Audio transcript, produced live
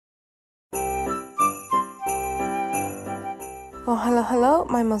Well, hello,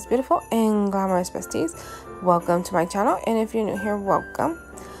 my most beautiful and glamorous besties. Welcome to my channel, and if you're new here, welcome.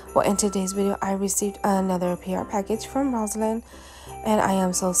 Well, in today's video, I received another PR package from Rosalind, and I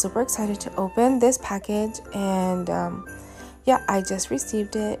am so super excited to open this package. And yeah, I just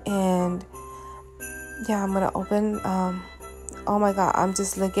received it, and yeah, I'm gonna open. Oh my god, I'm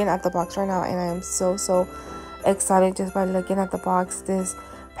just looking at the box right now, and I am so excited just by looking at the box. This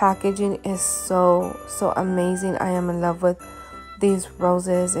packaging is so amazing. I am in love with these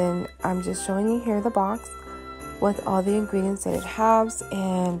roses, and I'm just showing you here the box with all the ingredients that it has.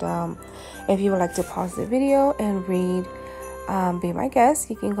 And if you would like to pause the video and read, be my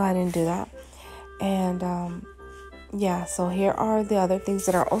guest, you can go ahead and do that. And yeah, so here are the other things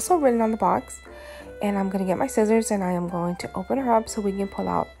that are also written on the box, and I'm gonna get my scissors and I am going to open her up so we can pull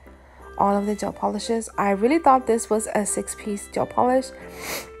out all of the gel polishes. I really thought this was a 6-piece gel polish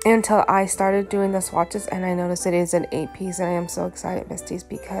until I started doing the swatches, and I noticed it is an 8-piece, and I am so excited, besties,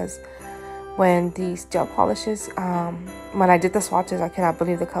 because when these gel polishes, when I did the swatches, I cannot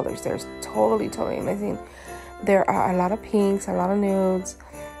believe the colors. They're totally amazing. There are a lot of pinks, a lot of nudes.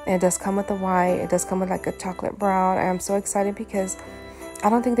 It does come with the white. It does come with like a chocolate brown. I am so excited because I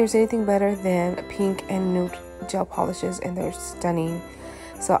don't think there's anything better than pink and nude gel polishes, and they're stunning.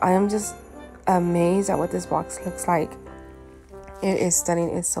 So I am just amazed at what this box looks like. It is stunning.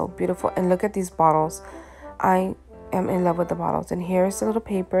 It's so beautiful. And look at these bottles. I am in love with the bottles. And here's the little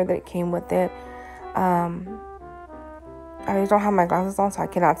paper that came with it. I don't have my glasses on, so I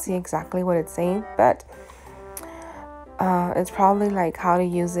cannot see exactly what it's saying, but it's probably like how to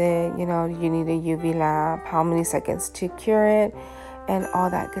use it. You know, you need a UV lamp, how many seconds to cure it, and all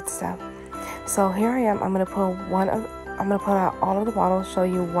that good stuff. So here I am. I'm gonna pull out all of the bottles, show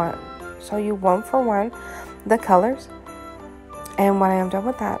you one for one the colors. And when I am done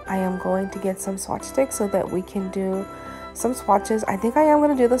with that, I am going to get some swatch sticks so that we can do some swatches. I think I am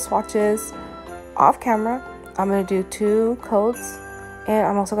going to do the swatches off camera. I'm going to do 2 coats, and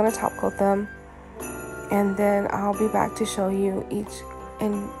I'm also going to top coat them. And then I'll be back to show you each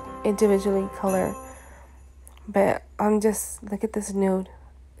individually color. But look at this nude.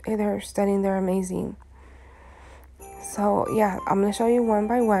 They're stunning. They're amazing. So yeah, I'm going to show you one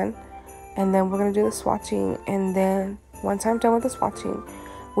by one, and then we're going to do the swatching. And then once I'm done with the swatching,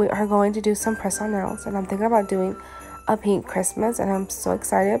 we are going to do some press-on nails. And I'm thinking about doing a pink Christmas, and I'm so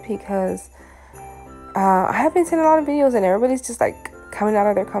excited because I have been seeing a lot of videos and everybody's just like coming out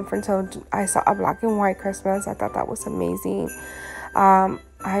of their comfort zone. I saw a black and white Christmas. I thought that was amazing.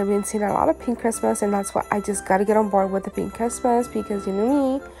 I've been seeing a lot of pink Christmas, and that's why I just got to get on board with the pink Christmas, because you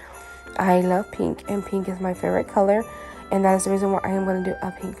know me, I love pink, and pink is my favorite color, and that is the reason why I am going to do a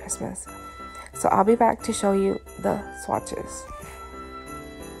pink Christmas. So I'll be back to show you the swatches.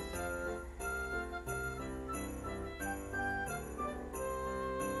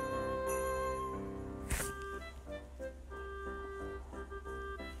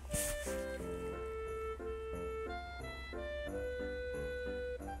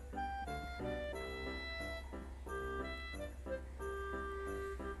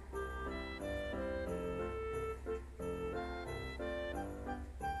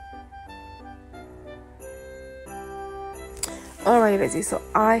 Alright, besties, so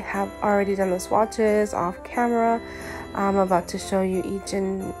I have already done the swatches off camera. I'm about to show you each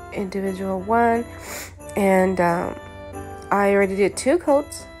individual one, and I already did 2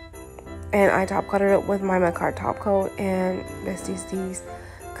 coats, and I top coated it with my makartt top coat. And besties, these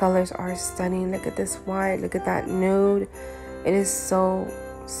colors are stunning. Look at this white, look at that nude. It is so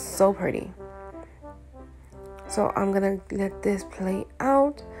pretty. So I'm gonna let this play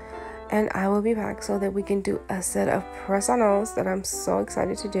out, and I will be back so that we can do a set of press-on-nails that I'm so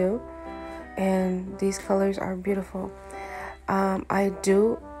excited to do. And these colors are beautiful. I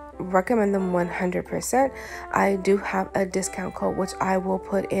do recommend them 100%. I do have a discount code, which I will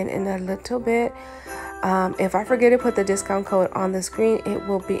put in a little bit. If I forget to put the discount code on the screen, it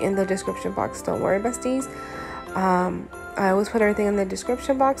will be in the description box. Don't worry, besties. I always put everything in the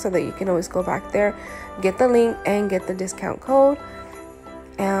description box so that you can always go back there, get the link, and get the discount code.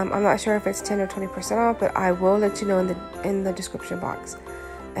 I'm not sure if it's 10 or 20% off, but I will let you know in the description box.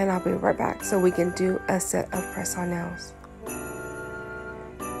 And I'll be right back so we can do a set of press-on nails.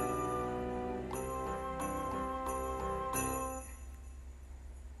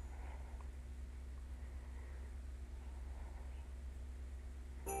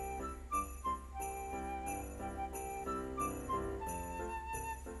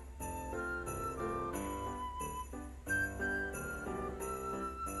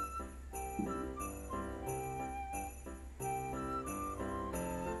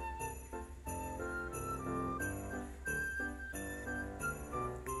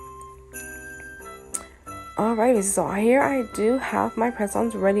 Alright, so here I do have my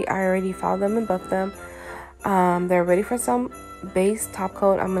press-ons ready. I already filed them and buffed them. They're ready for some base top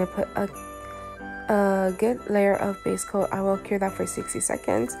coat. I'm going to put a good layer of base coat. I will cure that for 60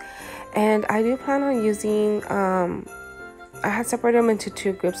 seconds. And I do plan on using, I had separated them into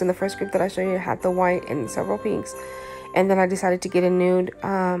two groups. And the first group that I showed you had the white and several pinks. And then I decided to get a nude.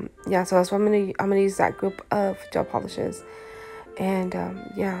 Yeah, so that's what I'm gonna use that group of gel polishes. And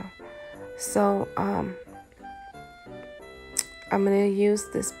yeah, so I'm gonna use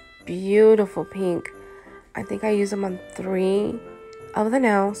this beautiful pink. I think I use them on 3 of the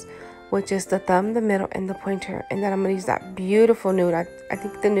nails, which is the thumb, the middle, and the pointer. And then I'm gonna use that beautiful nude. I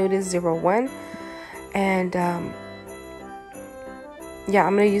think the nude is 01. And yeah,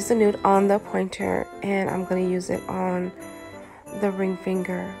 I'm gonna use the nude on the pointer, and I'm gonna use it on the ring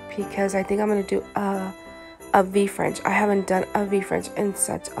finger because I think I'm gonna do a V French. I haven't done a V French in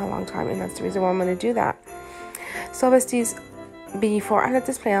such a long time, and that's the reason why I'm gonna do that. So besties, before I let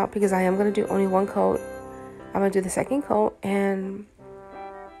this play out, because I am gonna do only one coat, I'm gonna do the second coat and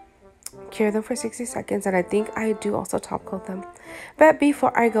cure them for 60 seconds, and I think I do also top coat them. But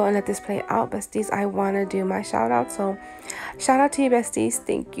before I go and let this play out, besties, I want to do my shout out. So shout out to you, besties.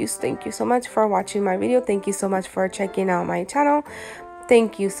 Thank you so much for watching my video. Thank you so much for checking out my channel.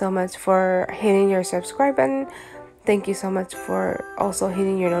 Thank you so much for hitting your subscribe button. Thank you so much for also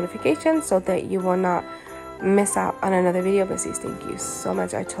hitting your notifications so that you will not miss out on another video, besties. Thank you so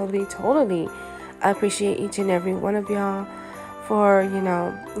much. I totally appreciate each and every one of y'all for you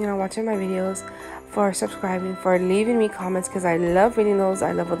know watching my videos, for subscribing, for leaving me comments, because I love reading those.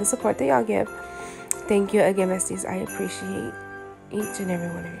 I love all the support that y'all give. Thank you again, besties. I appreciate each and every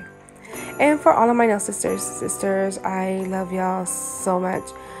one of you. And for all of my nail sisters, I love y'all so much.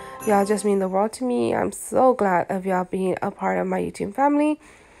 Y'all just mean the world to me. I'm so glad of y'all being a part of my YouTube family.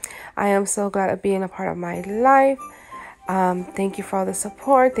 I am so glad of being a part of my life. Thank you for all the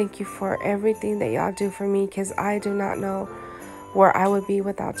support. Thank you for everything that y'all do for me, because I do not know where I would be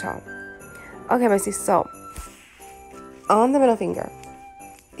without y'all. Okay, besties, so on the middle finger,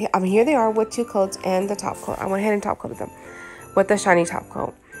 here they are with 2 coats and the top coat. I went ahead and top coated them with the shiny top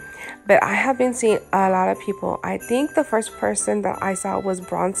coat. But I have been seeing a lot of people. I think the first person that I saw was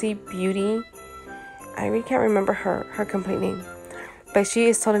Bronzy Beauty. I really can't remember her complete name, but she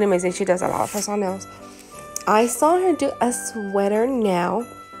is totally amazing. She does a lot of press-on nails. I saw her do a sweater nail.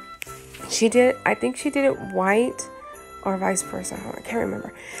 I think she did it white, or vice versa. I can't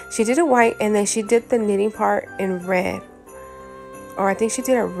remember. She did it white, and then she did the knitting part in red. Or I think she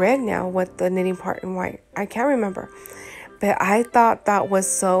did a red nail with the knitting part in white. I can't remember. But I thought that was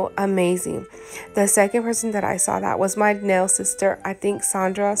so amazing. The second person that I saw that was my nail sister. I think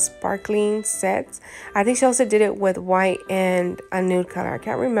Sandra Sparkling Sets. I think she also did it with white and a nude color. I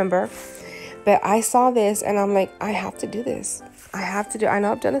can't remember. But I saw this, and I'm like, I have to do this. I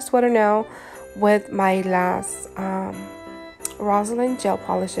know I've done a sweater nail with my last Rosalind gel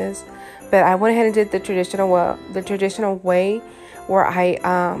polishes, but I went ahead and did the traditional way, where I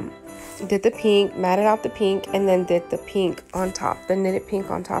did the pink, matted out the pink, and then did the pink on top, the knitted pink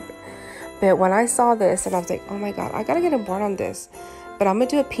on top. But when I saw this, and I was like, oh my god, I gotta get on board on this. But I'm gonna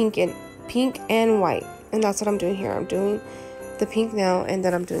do a pink and white, and that's what I'm doing here. I'm doing the pink now, and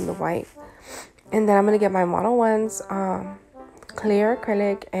then I'm doing the white, and then I'm gonna get my modelones clear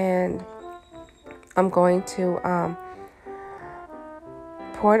acrylic, and I'm going to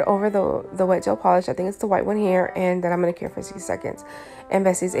pour it over the wet gel polish. I think it's the white one here, and then I'm going to cure for 60 seconds. And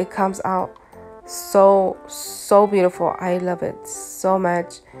besties, it comes out so beautiful. I love it so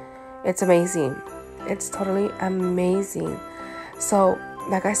much. It's amazing. It's totally amazing. So,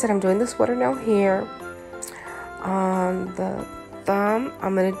 like I said, I'm doing the sweater nail here. On the thumb,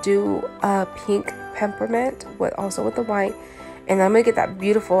 I'm going to do a pink peppermint also with the white. And I'm gonna get that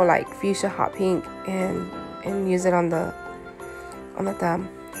beautiful like fuchsia hot pink and use it on the thumb.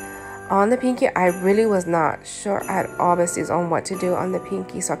 On the pinky, I really was not sure at all, besties, on what to do on the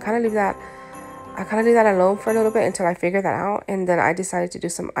pinky. So I kind of leave that alone for a little bit until I figure that out. And then I decided to do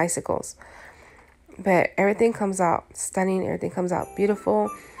some icicles. But everything comes out stunning. Everything comes out beautiful.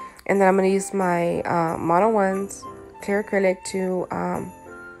 And then I'm gonna use my modelones clear acrylic to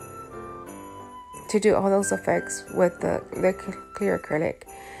do all those effects with the clear acrylic.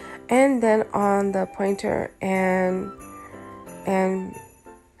 And then on the pointer and the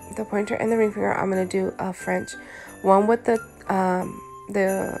ring finger, I'm gonna do a French one with the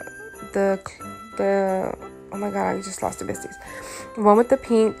oh my god, I just lost the besties. One with the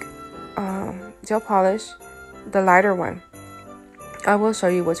pink gel polish, the lighter one. I will show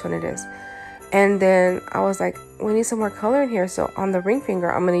you which one it is. And then I was like, we need some more color in here, so on the ring finger,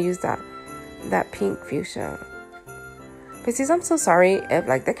 I'm gonna use that that pink fuchsia. Besties, I'm so sorry if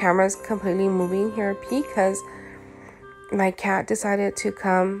like the camera is completely moving here because my cat decided to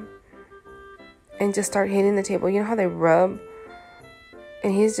come and just start hitting the table. You know how they rub?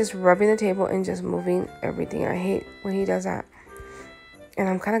 And he's just rubbing the table and just moving everything. I hate when he does that. And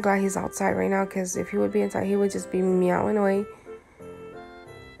I'm kind of glad he's outside right now, because if he would be inside, he would just be meowing away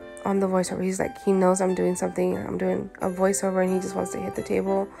on the voiceover. He's like, he knows I'm doing something. I'm doing a voiceover and he just wants to hit the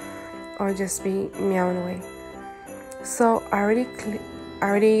table or just be meowing away. So I already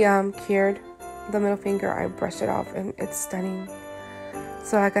cured the middle finger. I brushed it off and it's stunning.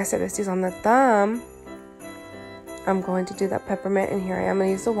 So like I said, besties, on the thumb, I'm going to do that peppermint, and here I am going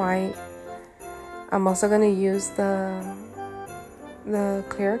to use the white. I'm also going to use the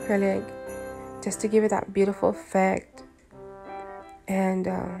clear acrylic just to give it that beautiful effect. And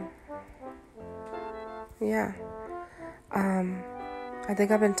yeah, I think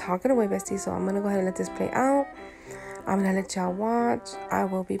I've been talking away, besties, so I'm going to go ahead and let this play out. I'm going to let y'all watch. I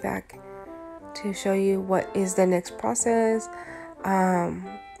will be back to show you what is the next process.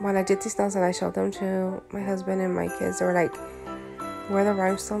 When I did these nails and I showed them to my husband and my kids, they were like, where are the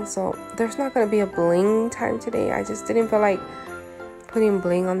rhinestones? So there's not going to be a bling time today. I just didn't feel like putting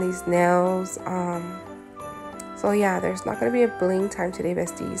bling on these nails. So yeah, there's not going to be a bling time today,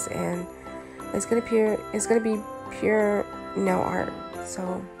 besties, and it's going to be pure nail art.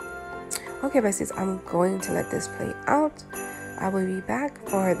 So okay, besties, I'm going to let this play out. I will be back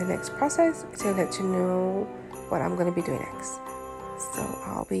for the next process to let you know what I'm going to be doing next. So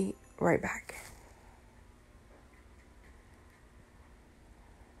I'll be right back.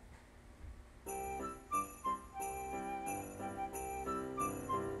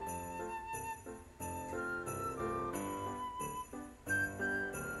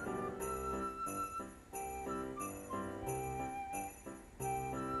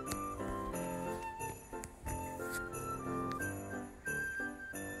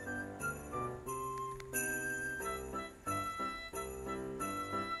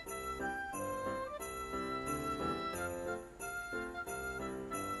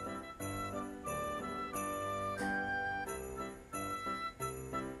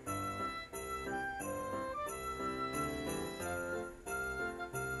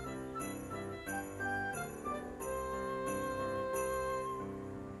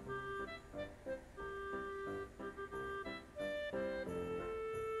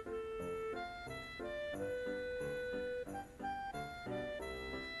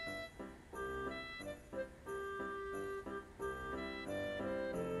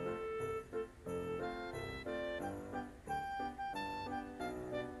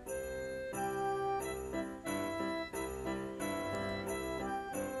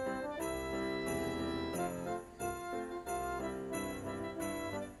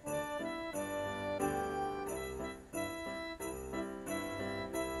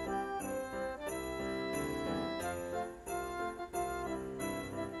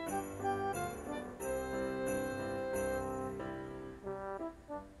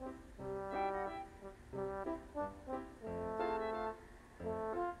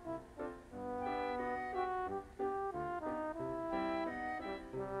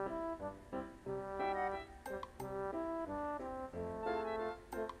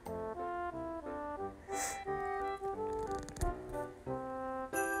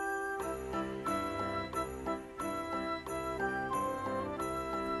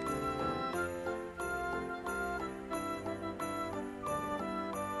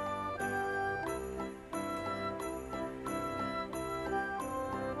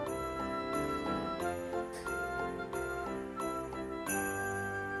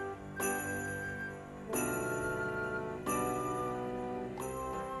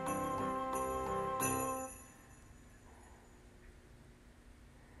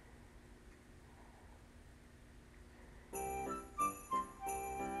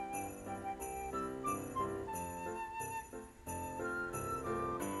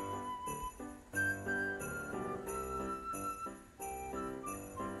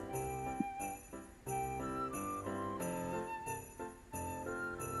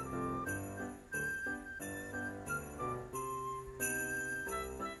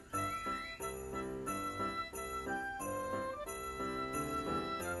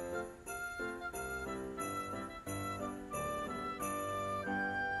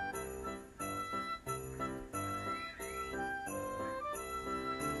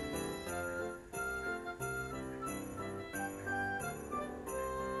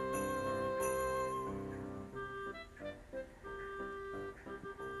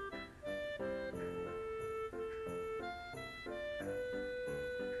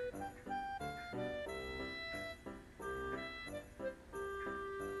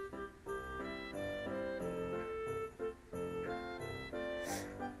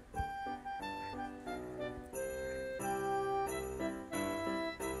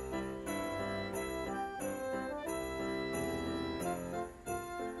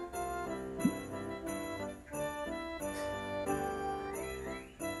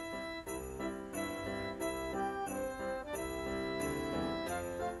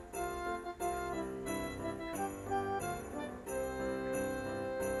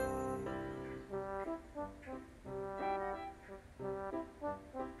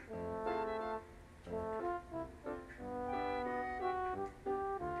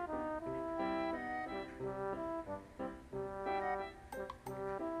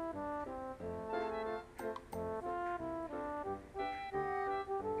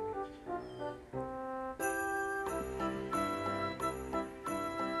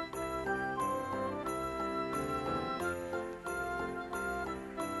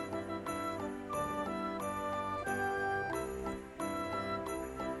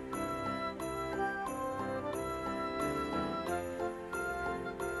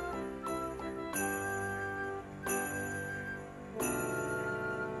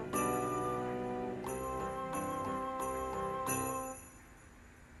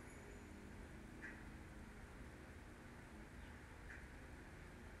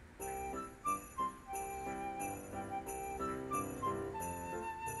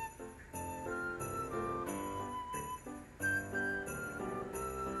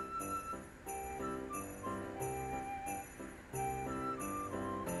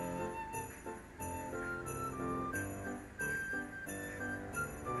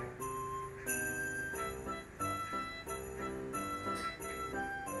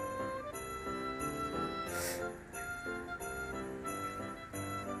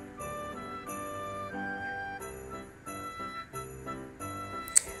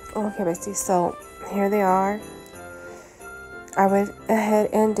 Okay, besties, so here they are. I went ahead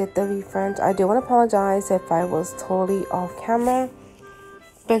and did the V-French. I do want to apologize if I was totally off camera.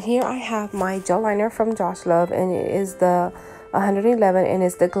 But here I have my gel liner from Joslove, and it is the 111, and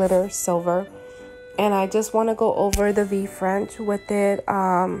it's the glitter silver. And I just want to go over the V-French with it.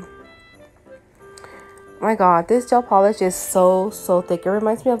 My god, this gel polish is so thick. It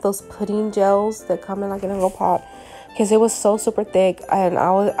reminds me of those pudding gels that come in like in a little pot, because it was so super thick. And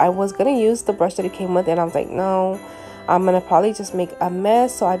I was gonna use the brush that it came with, and I was like, no, I'm gonna probably just make a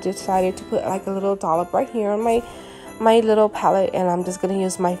mess. So I decided to put like a little dollop right here on my little palette, and I'm just gonna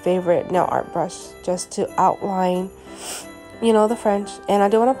use my favorite nail art brush just to outline, you know, the French. And I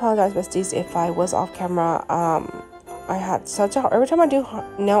do want to apologize, besties, if I was off camera. I had such a, every time I do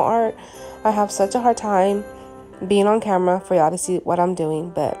nail art, I have such a hard time being on camera for y'all to see what I'm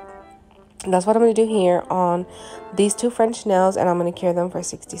doing. But that's what I'm going to do here on these two French nails, and I'm going to cure them for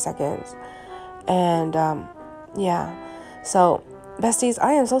 60 seconds. And yeah, so besties,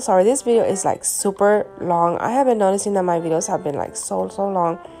 I am so sorry. This video is like super long. I have been noticing that my videos have been like so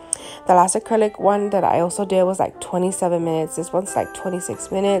long. The last acrylic one that I also did was like 27 minutes. This one's like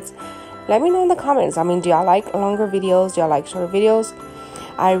 26 minutes. Let me know in the comments. I mean, do y'all like longer videos? Do y'all like shorter videos?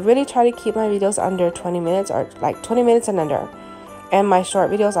 I really try to keep my videos under 20 minutes, or like 20 minutes and under. And my short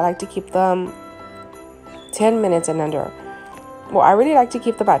videos, I like to keep them 10 minutes and under. Well, I really like to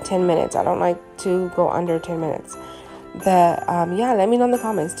keep them about 10 minutes. I don't like to go under 10 minutes. But yeah, let me know in the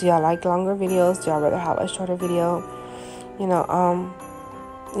comments. Do y'all like longer videos? Do y'all rather have a shorter video? You know,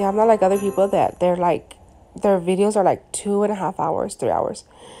 yeah, I'm not like other people that their videos are like 2.5 hours, 3 hours.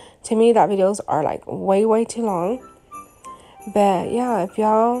 To me, that videos are like way too long. But yeah, if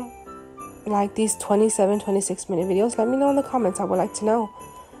y'all like these 26 minute videos, let me know in the comments. I would like to know,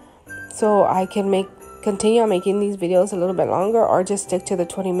 so I can continue making these videos a little bit longer, or just stick to the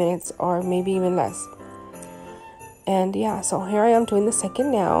 20 minutes, or maybe even less. And yeah, so here I am doing the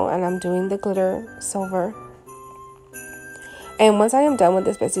second nail, and I'm doing the glitter silver. And once I am done with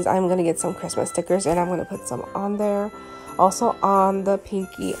this, besties, I'm gonna get some Christmas stickers, and I'm gonna put some on there. Also on the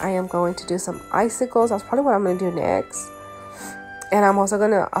pinky, I am going to do some icicles. That's probably what I'm gonna do next. And I'm also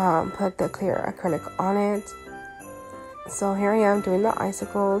gonna put the clear acrylic on it. So here I am doing the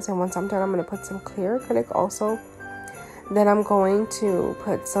icicles, and once I'm done, I'm gonna put some clear acrylic also. Then I'm going to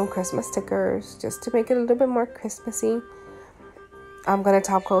put some Christmas stickers just to make it a little bit more Christmassy. I'm gonna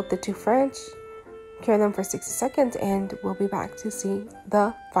top coat the two French, cure them for 60 seconds, and we'll be back to see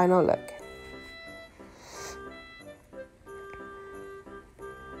the final look.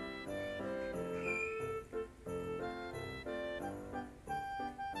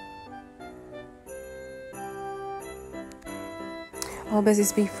 Oh,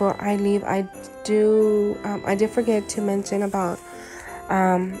 besties, before I leave, I did forget to mention about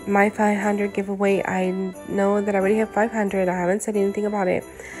my 500 giveaway. I know that I already have 500. I haven't said anything about it,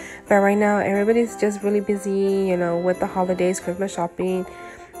 but right now everybody's just really busy, you know, with the holidays, Christmas shopping,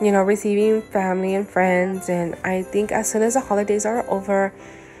 you know, receiving family and friends. And I think as soon as the holidays are over,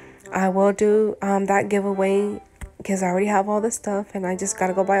 I will do that giveaway, because I already have all the stuff, and I just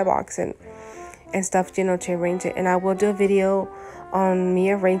gotta go buy a box and stuff, you know, to arrange it. And I will do a video on me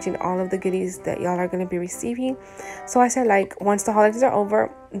arranging all of the goodies that y'all are going to be receiving. So I said, like, once the holidays are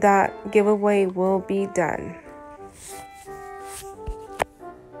over, that giveaway will be done.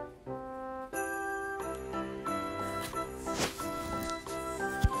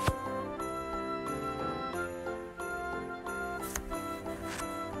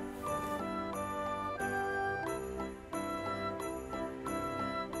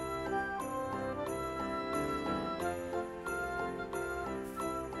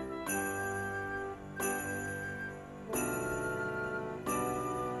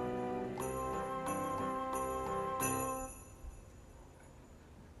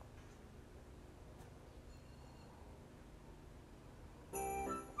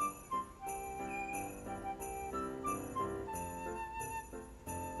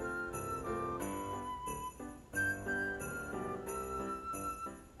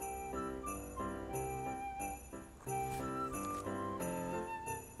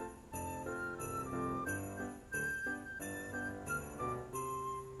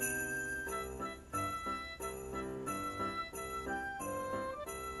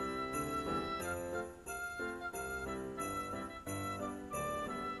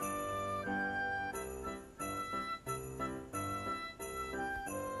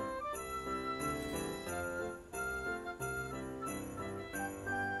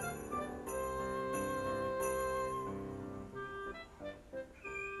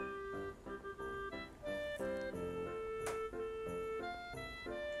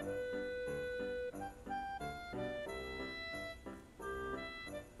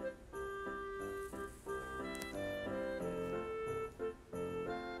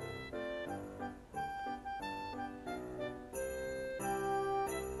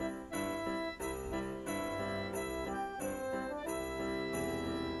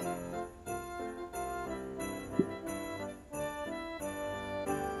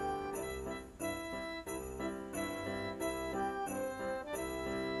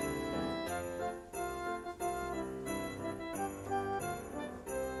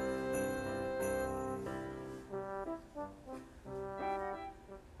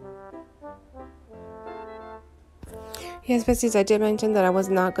 Yes, besties, I did mention that I was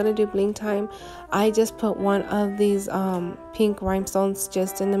not going to do bling time. I just put one of these pink rhinestones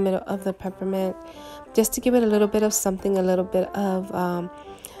just in the middle of the peppermint, just to give it a little bit of something, a little bit of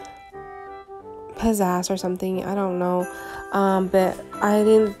pizzazz or something. I don't know. But I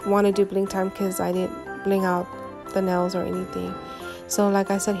didn't want to do bling time because I didn't bling out the nails or anything. So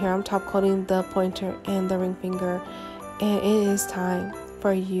like I said here, I'm top coating the pointer and the ring finger. And it is time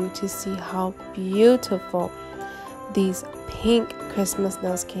for you to see how beautiful these pink Christmas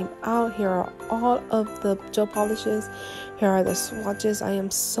nails came out. Here are all of the gel polishes. Here are the swatches. I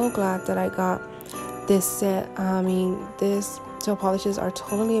am so glad that I got this set. I mean, these gel polishes are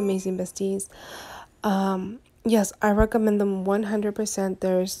totally amazing, besties. Yes, I recommend them 100%.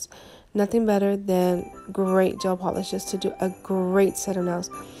 There's nothing better than great gel polishes to do a great set of nails.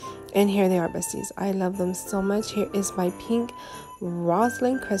 And here they are, besties. I love them so much. Here is my pink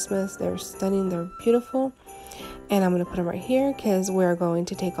Rosalind Christmas. They're stunning. They're beautiful. And I'm going to put them right here because we're going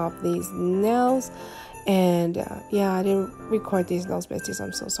to take off these nails. And yeah, I didn't record these nails, besties.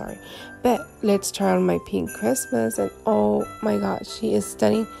 I'm so sorry. But let's try on my pink Christmas. And oh my god, she is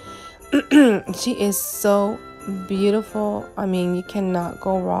stunning. She is so beautiful. I mean, you cannot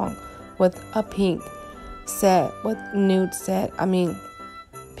go wrong with a pink set, with nude set. I mean,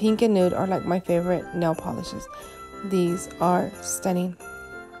 pink and nude are like my favorite nail polishes. These are stunning.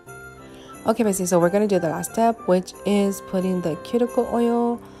 Okay, besties, so we're going to do the last step, which is putting the cuticle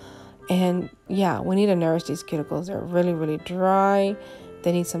oil. And yeah, we need to nourish these cuticles. They're really, really dry.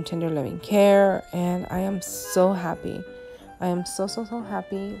 They need some tender loving care. And I am so happy. I am so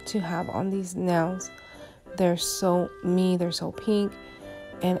happy to have on these nails. They're so me. They're so pink.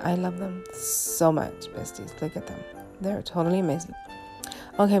 And I love them so much, besties. Look at them. They're totally amazing.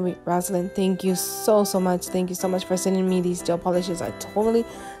 Okay, Rosalind, thank you so much. Thank you so much for sending me these gel polishes. I totally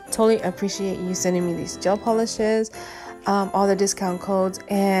appreciate you sending me these gel polishes. All the discount codes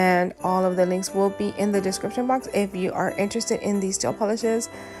and all of the links will be in the description box if you are interested in these gel polishes.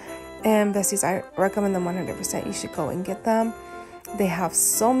 And besties, I recommend them 100%. You should go and get them. They have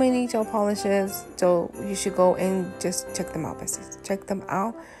so many gel polishes, so you should go and just check them out, besties. Check them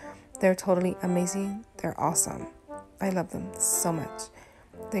out. They're totally amazing. They're awesome. I love them so much.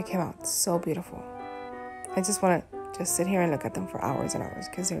 They came out so beautiful. I just want to just sit here and look at them for hours and hours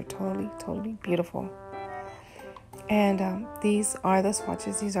because they're totally beautiful. And these are the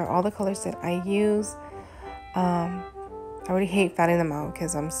swatches. These are all the colors that I use. I really hate fatting them out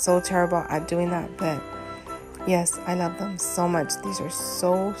because I'm so terrible at doing that. But yes, I love them so much. These are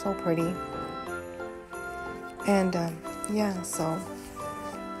so pretty. And yeah, so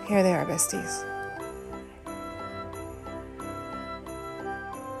here they are, besties.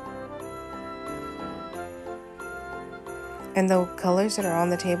 And the colors that are on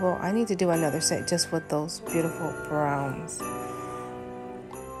the table, I need to do another set just with those beautiful browns.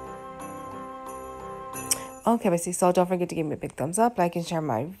 Okay, besties, so don't forget to give me a big thumbs up, like and share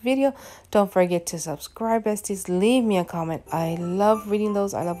my video. Don't forget to subscribe, besties. Leave me a comment. I love reading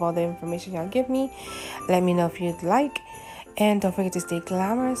those. I love all the information y'all give me. Let me know if you'd like. And don't forget to stay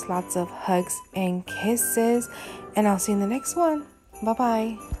glamorous. Lots of hugs and kisses. And I'll see you in the next one.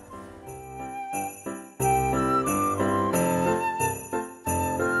 Bye-bye.